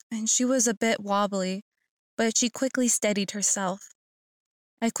stand up, and she was a bit wobbly, but she quickly steadied herself.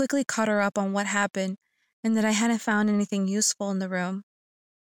 I quickly caught her up on what happened and that I hadn't found anything useful in the room.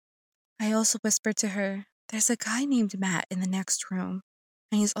 I also whispered to her, "There's a guy named Matt in the next room,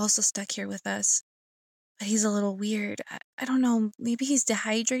 and he's also stuck here with us. But he's a little weird. I don't know, maybe he's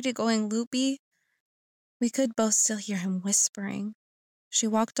dehydrated, going loopy." We could both still hear him whispering. She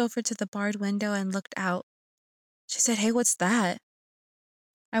walked over to the barred window and looked out. She said, "Hey, what's that?"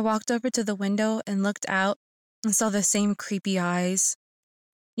 I walked over to the window and looked out and saw the same creepy eyes.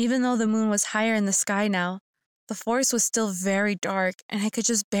 Even though the moon was higher in the sky now, the forest was still very dark and I could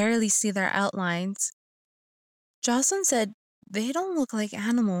just barely see their outlines. Jocelyn said, "They don't look like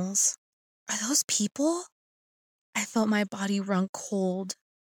animals. Are those people?" I felt my body run cold.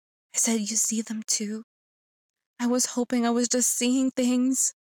 I said, "You see them too?" I was hoping I was just seeing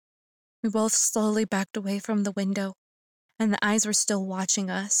things. We both slowly backed away from the window, and the eyes were still watching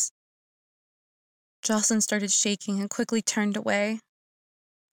us. Jocelyn started shaking and quickly turned away.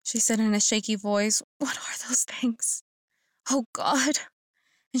 She said in a shaky voice, "What are those things? Oh, God."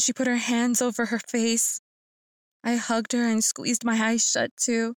 And she put her hands over her face. I hugged her and squeezed my eyes shut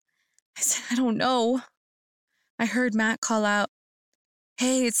too. I said, "I don't know." I heard Matt call out,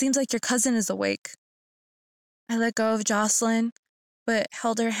 "Hey, it seems like your cousin is awake." I let go of Jocelyn, but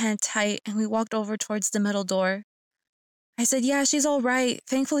held her hand tight, and we walked over towards the middle door. I said, "Yeah, she's all right.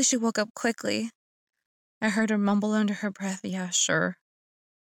 Thankfully, she woke up quickly." I heard her mumble under her breath, "Yeah, sure."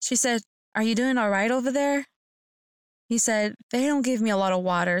 She said, "Are you doing all right over there?" He said, "They don't give me a lot of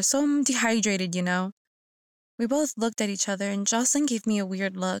water, so I'm dehydrated, you know." We both looked at each other, and Jocelyn gave me a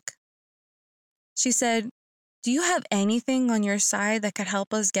weird look. She said, "Do you have anything on your side that could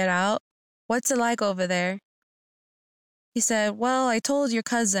help us get out? What's it like over there?" He said, "Well, I told your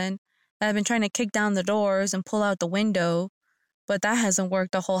cousin that I've been trying to kick down the doors and pull out the window, but that hasn't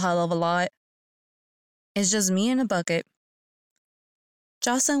worked a whole hell of a lot. It's just me and a bucket."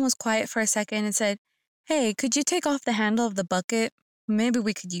 Jocelyn was quiet for a second and said, "Hey, could you take off the handle of the bucket? Maybe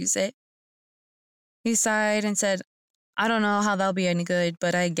we could use it." He sighed and said, "I don't know how that'll be any good,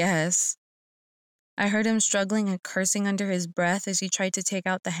 but I guess." I heard him struggling and cursing under his breath as he tried to take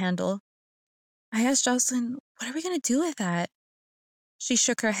out the handle. I asked Jocelyn, "What are we going to do with that?" She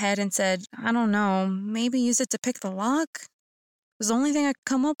shook her head and said, "I don't know, maybe use it to pick the lock? It was the only thing I could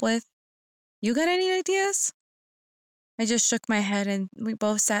come up with. You got any ideas?" I just shook my head and we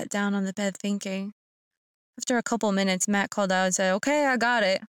both sat down on the bed thinking. After a couple minutes, Matt called out and said, "Okay, I got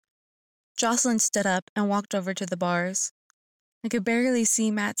it." Jocelyn stood up and walked over to the bars. I could barely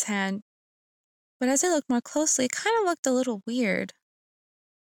see Matt's hand, but as I looked more closely, it kind of looked a little weird.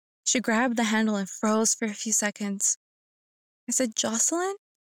 She grabbed the handle and froze for a few seconds. I said, "Jocelyn?"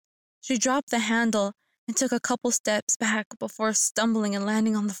 She dropped the handle and took a couple steps back before stumbling and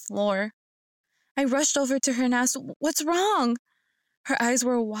landing on the floor. I rushed over to her and asked, "What's wrong?" Her eyes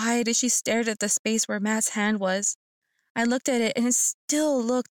were wide as she stared at the space where Matt's hand was. I looked at it and it still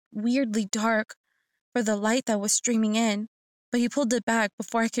looked weirdly dark for the light that was streaming in, but he pulled it back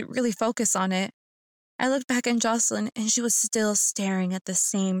before I could really focus on it. I looked back at Jocelyn and she was still staring at the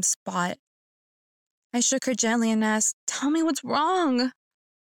same spot. I shook her gently and asked, "Tell me what's wrong."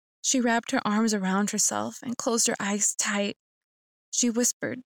 She wrapped her arms around herself and closed her eyes tight. She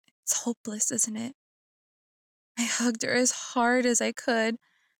whispered, "It's hopeless, isn't it?" I hugged her as hard as I could,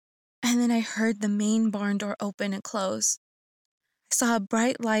 and then I heard the main barn door open and close. I saw a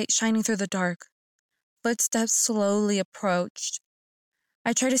bright light shining through the dark. Footsteps slowly approached.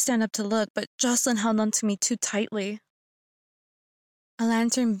 I tried to stand up to look, but Jocelyn held onto me too tightly. A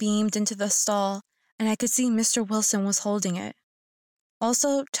lantern beamed into the stall, and I could see Mr. Wilson was holding it.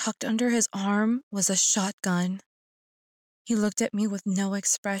 Also, tucked under his arm was a shotgun. He looked at me with no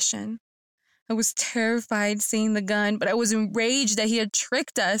expression. I was terrified seeing the gun, but I was enraged that he had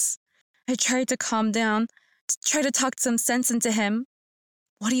tricked us. I tried to calm down, to try to talk some sense into him.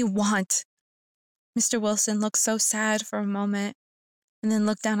 "What do you want?" Mr. Wilson looked so sad for a moment, and then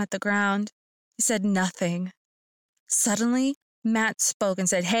looked down at the ground. He said nothing. Suddenly, Matt spoke and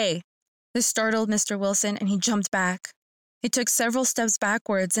said, "Hey." This startled Mr. Wilson, and he jumped back. He took several steps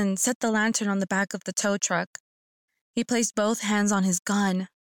backwards and set the lantern on the back of the tow truck. He placed both hands on his gun.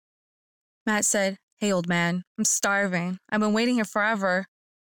 Matt said, "Hey, old man, I'm starving. I've been waiting here forever."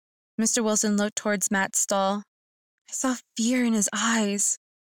 Mr. Wilson looked towards Matt's stall. I saw fear in his eyes.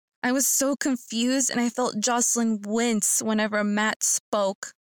 I was so confused, and I felt Jocelyn wince whenever Matt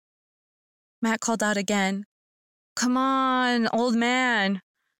spoke. Matt called out again, "Come on, old man.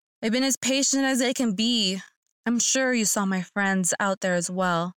 I've been as patient as I can be. I'm sure you saw my friends out there as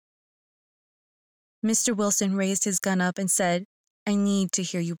well." Mr. Wilson raised his gun up and said, "I need to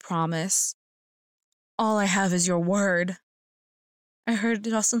hear you promise. All I have is your word." I heard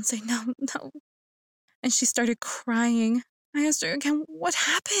Jocelyn say, "No, no." And she started crying. I asked her again, "What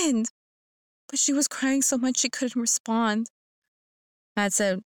happened?" But she was crying so much she couldn't respond. Matt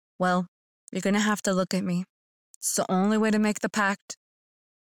said, "Well, you're going to have to look at me. It's the only way to make the pact."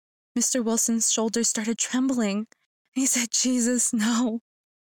 Mr. Wilson's shoulders started trembling, and he said, "Jesus, no."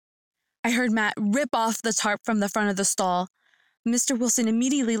 I heard Matt rip off the tarp from the front of the stall. Mr. Wilson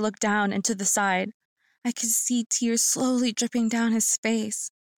immediately looked down and to the side. I could see tears slowly dripping down his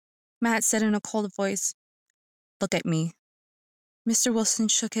face. Matt said in a cold voice, "Look at me." Mr. Wilson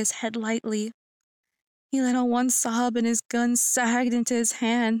shook his head lightly. He let out one sob and his gun sagged into his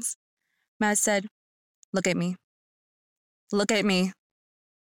hands. Matt said, "Look at me. Look at me."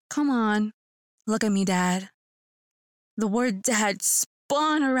 "Come on, look at me, Dad." The word "Dad"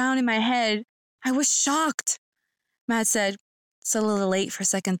 spun around in my head. I was shocked. Matt said, "It's a little late for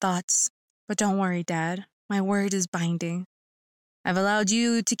second thoughts, but don't worry, Dad. My word is binding. I've allowed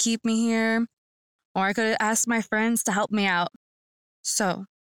you to keep me here, or I could have asked my friends to help me out. So,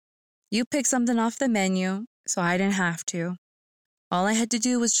 you picked something off the menu, so I didn't have to. All I had to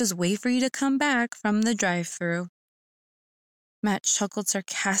do was just wait for you to come back from the drive-thru." Matt chuckled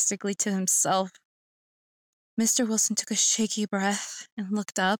sarcastically to himself. Mr. Wilson took a shaky breath and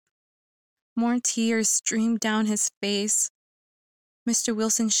looked up. More tears streamed down his face. Mr.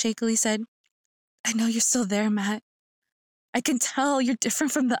 Wilson shakily said, "I know you're still there, Matt. I can tell you're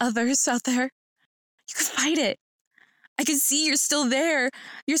different from the others out there. You can fight it. I can see you're still there.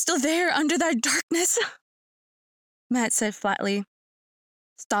 You're still there under that darkness." Matt said flatly,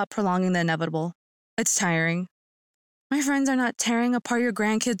 "Stop prolonging the inevitable. It's tiring. My friends are not tearing apart your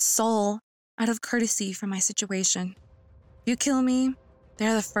grandkid's soul out of courtesy for my situation. If you kill me,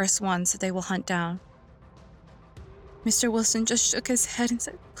 they're the first ones that they will hunt down." Mr. Wilson just shook his head and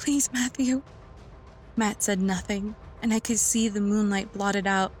said, "Please, Matthew." Matt said nothing, and I could see the moonlight blotted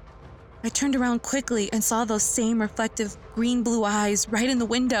out. I turned around quickly and saw those same reflective green-blue eyes right in the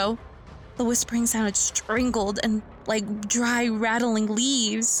window. The whispering sounded strangled and like dry, rattling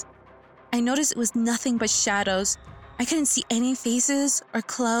leaves. I noticed it was nothing but shadows. I couldn't see any faces or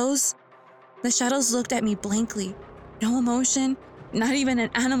clothes. The shadows looked at me blankly. No emotion, not even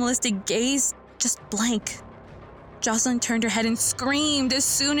an animalistic gaze, just blank. Jocelyn turned her head and screamed as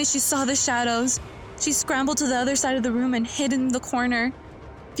soon as she saw the shadows. She scrambled to the other side of the room and hid in the corner.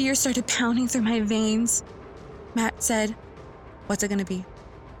 Fear started pounding through my veins. Matt said, "What's it gonna be?"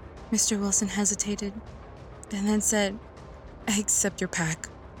 Mr. Wilson hesitated, and then said, "I accept your pack.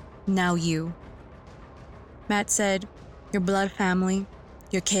 Now you." Matt said, "Your blood family,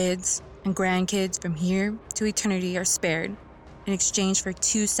 your kids and grandkids from here to eternity are spared in exchange for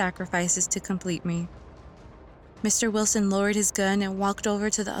 2 sacrifices to complete me." Mr. Wilson lowered his gun and walked over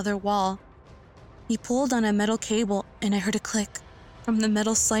to the other wall. He pulled on a metal cable, and I heard a click from the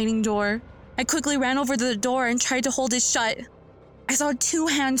metal sliding door. I quickly ran over to the door and tried to hold it shut. I saw 2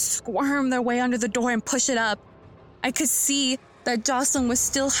 hands squirm their way under the door and push it up. I could see that Jocelyn was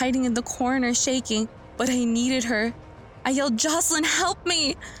still hiding in the corner, shaking, but I needed her. I yelled, "Jocelyn, help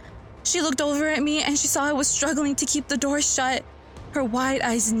me!" She looked over at me and she saw I was struggling to keep the door shut. Her wide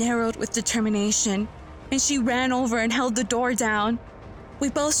eyes narrowed with determination, and she ran over and held the door down. We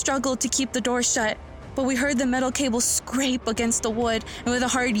both struggled to keep the door shut, but we heard the metal cable scrape against the wood, and with a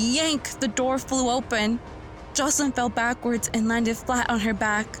hard yank, the door flew open. Jocelyn fell backwards and landed flat on her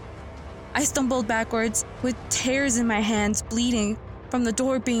back. I stumbled backwards, with tears in my hands bleeding from the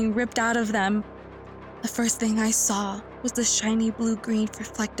door being ripped out of them. The first thing I saw was the shiny blue-green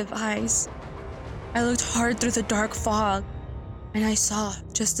reflective eyes. I looked hard through the dark fog, and I saw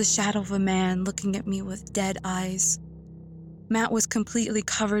just the shadow of a man looking at me with dead eyes. Matt was completely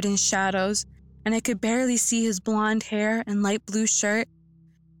covered in shadows, and I could barely see his blonde hair and light blue shirt.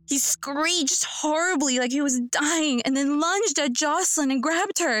 He screeched horribly like he was dying and then lunged at Jocelyn and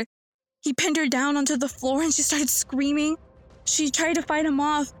grabbed her. He pinned her down onto the floor and she started screaming. She tried to fight him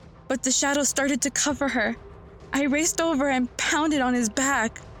off, but the shadow started to cover her. I raced over and pounded on his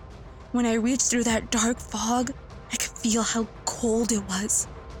back. When I reached through that dark fog, I could feel how cold it was,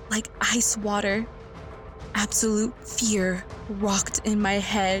 like ice water. Absolute fear rocked in my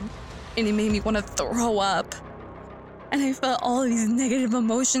head, and it made me want to throw up. And I felt all these negative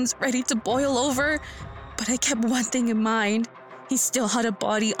emotions ready to boil over, but I kept one thing in mind. He still had a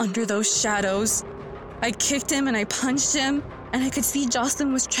body under those shadows. I kicked him and I punched him, and I could see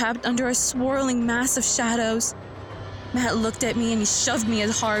Jocelyn was trapped under a swirling mass of shadows. Matt looked at me and he shoved me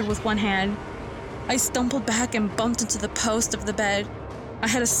as hard with one hand. I stumbled back and bumped into the post of the bed. I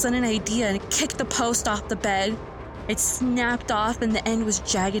had a sudden idea and kicked the post off the bed. It snapped off and the end was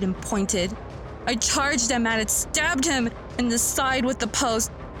jagged and pointed. I charged at Matt and stabbed him in the side with the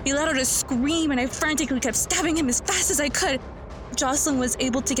post. He let out a scream and I frantically kept stabbing him as fast as I could. Jocelyn was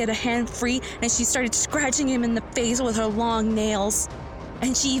able to get a hand free and she started scratching him in the face with her long nails.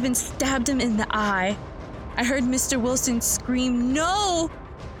 And she even stabbed him in the eye. I heard Mr. Wilson scream, "No!"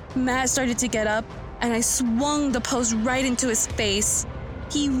 Matt started to get up and I swung the post right into his face.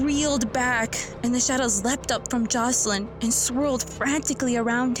 He reeled back and the shadows leapt up from Jocelyn and swirled frantically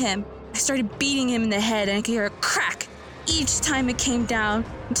around him. I started beating him in the head and I could hear a crack each time it came down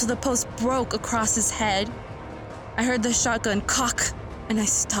until the post broke across his head. I heard the shotgun cock and I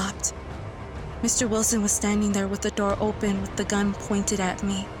stopped. Mr. Wilson was standing there with the door open with the gun pointed at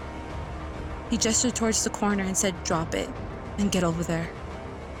me. He gestured towards the corner and said, "Drop it and get over there."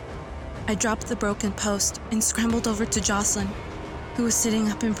 I dropped the broken post and scrambled over to Jocelyn, who was sitting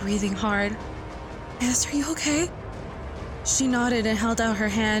up and breathing hard. I asked, "Are you okay?" She nodded and held out her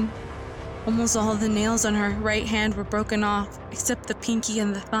hand. Almost all the nails on her right hand were broken off, except the pinky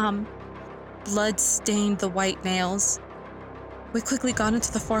and the thumb. Blood stained the white nails. We quickly got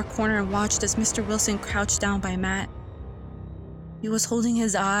into the far corner and watched as Mr. Wilson crouched down by Matt. He was holding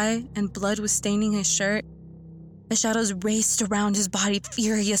his eye and blood was staining his shirt. The shadows raced around his body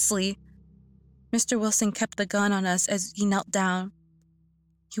furiously. Mr. Wilson kept the gun on us as he knelt down.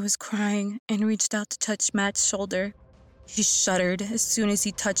 He was crying and reached out to touch Matt's shoulder. He shuddered as soon as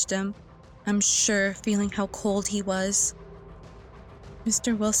he touched him, I'm sure feeling how cold he was.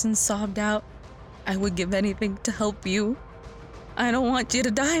 Mr. Wilson sobbed out, "I would give anything to help you. I don't want you to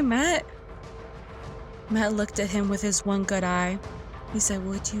die, Matt." Matt looked at him with his one good eye. He said,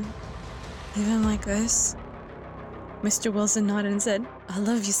 "Would you? Even like this?" Mr. Wilson nodded and said, "I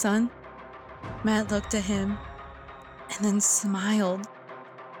love you, son." Matt looked at him and then smiled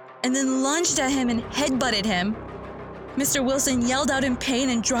and then lunged at him and headbutted him. Mr. Wilson yelled out in pain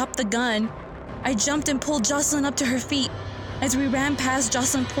and dropped the gun. I jumped and pulled Jocelyn up to her feet. As we ran past,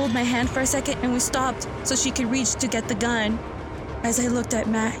 Jocelyn pulled my hand for a second and we stopped so she could reach to get the gun. As I looked at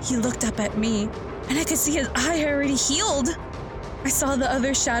Matt, he looked up at me, and I could see his eye had already healed. I saw the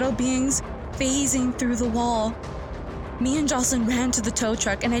other shadow beings phasing through the wall. Me and Jocelyn ran to the tow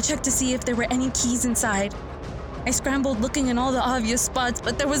truck and I checked to see if there were any keys inside. I scrambled looking in all the obvious spots,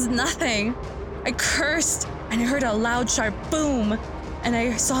 but there was nothing. I cursed and I heard a loud, sharp boom. and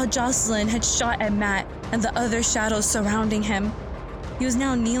I saw Jocelyn had shot at Matt and the other shadows surrounding him. He was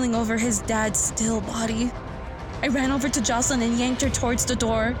now kneeling over his dad's still body. I ran over to Jocelyn and yanked her towards the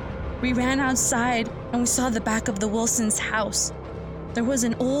door. We ran outside and we saw the back of the Wilsons' house. There was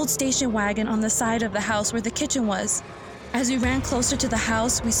an old station wagon on the side of the house where the kitchen was. As we ran closer to the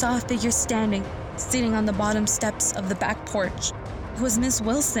house, we saw a figure standing, sitting on the bottom steps of the back porch. It was Miss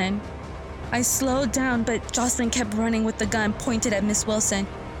Wilson. I slowed down, but Jocelyn kept running with the gun pointed at Miss Wilson.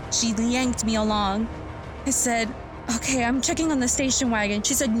 She yanked me along. I said, "Okay, I'm checking on the station wagon."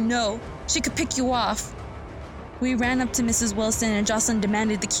 She said, "No, she could pick you off." We ran up to Mrs. Wilson and Jocelyn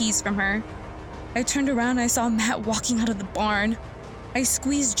demanded the keys from her. I turned around and I saw Matt walking out of the barn. I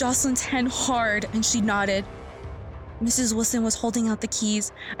squeezed Jocelyn's hand hard and she nodded. Mrs. Wilson was holding out the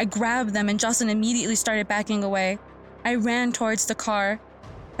keys. I grabbed them and Jocelyn immediately started backing away. I ran towards the car.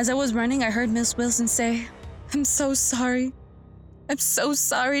 As I was running, I heard Miss Wilson say, "I'm so sorry. I'm so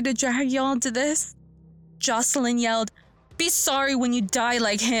sorry to drag y'all into this." Jocelyn yelled, "Be sorry when you die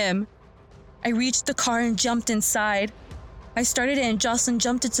like him." I reached the car and jumped inside. I started it and Jocelyn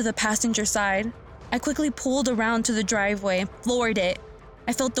jumped into the passenger side. I quickly pulled around to the driveway and floored it.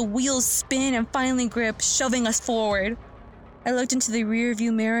 I felt the wheels spin and finally grip, shoving us forward. I looked into the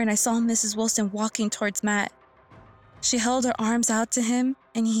rearview mirror and I saw Mrs. Wilson walking towards Matt. She held her arms out to him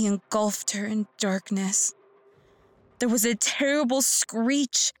and he engulfed her in darkness. There was a terrible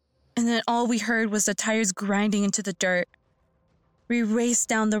screech, and then all we heard was the tires grinding into the dirt. We raced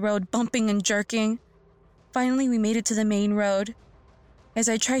down the road, bumping and jerking. Finally, we made it to the main road. As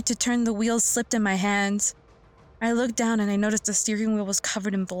I tried to turn, the wheels slipped in my hands. I looked down and I noticed the steering wheel was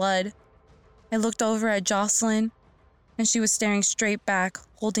covered in blood. I looked over at Jocelyn, and she was staring straight back,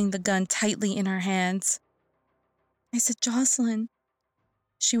 holding the gun tightly in her hands. I said, "Jocelyn."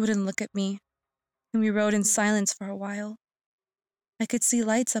 She wouldn't look at me, and we rode in silence for a while. I could see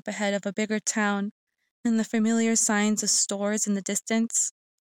lights up ahead of a bigger town and the familiar signs of stores in the distance.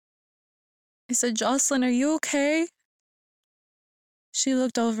 I said, "Jocelyn, are you okay?" She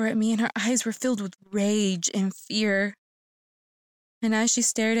looked over at me and her eyes were filled with rage and fear. And as she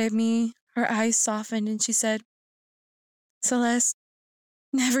stared at me, her eyes softened and she said, "Celeste,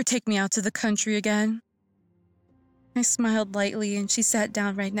 never take me out to the country again." I smiled lightly and she sat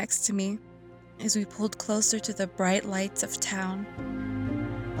down right next to me as we pulled closer to the bright lights of town.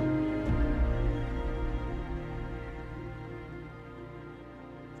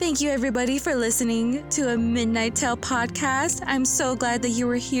 Thank you, everybody, for listening to a Midnight Tale podcast. I'm so glad that you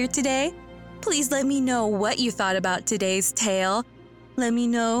were here today. Please let me know what you thought about today's tale. Let me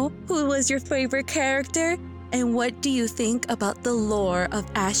know who was your favorite character and what do you think about the lore of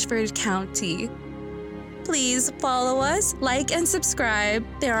Ashford County. Please follow us, like, and subscribe.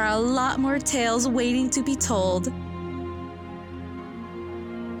 There are a lot more tales waiting to be told.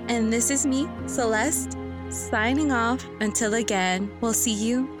 And this is me, Celeste, signing off. Until again, we'll see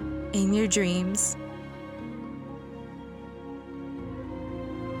you in your dreams.